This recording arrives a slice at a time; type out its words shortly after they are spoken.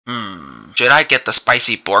Should I get the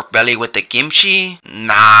spicy pork belly with the kimchi?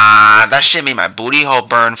 Nah, that shit made my booty hole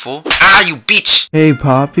burn, fool. Ah, you bitch! Hey,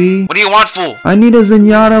 Poppy. What do you want, fool? I need a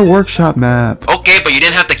Zenyatta workshop map. Okay, but you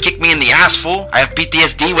didn't have to kick me in the ass, fool. I have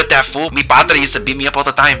PTSD with that, fool. Mi padre used to beat me up all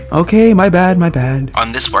the time. Okay, my bad, my bad.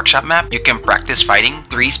 On this workshop map, you can practice fighting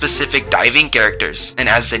 3 specific diving characters. And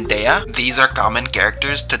as Zendaya, these are common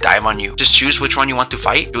characters to dive on you. Just choose which one you want to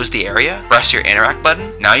fight, choose the area, press your interact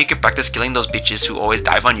button. Now you can practice killing those bitches who always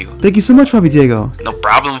dive on you. Thank you so much, Papi Diego. No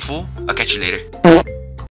problem, fool. I'll catch you later.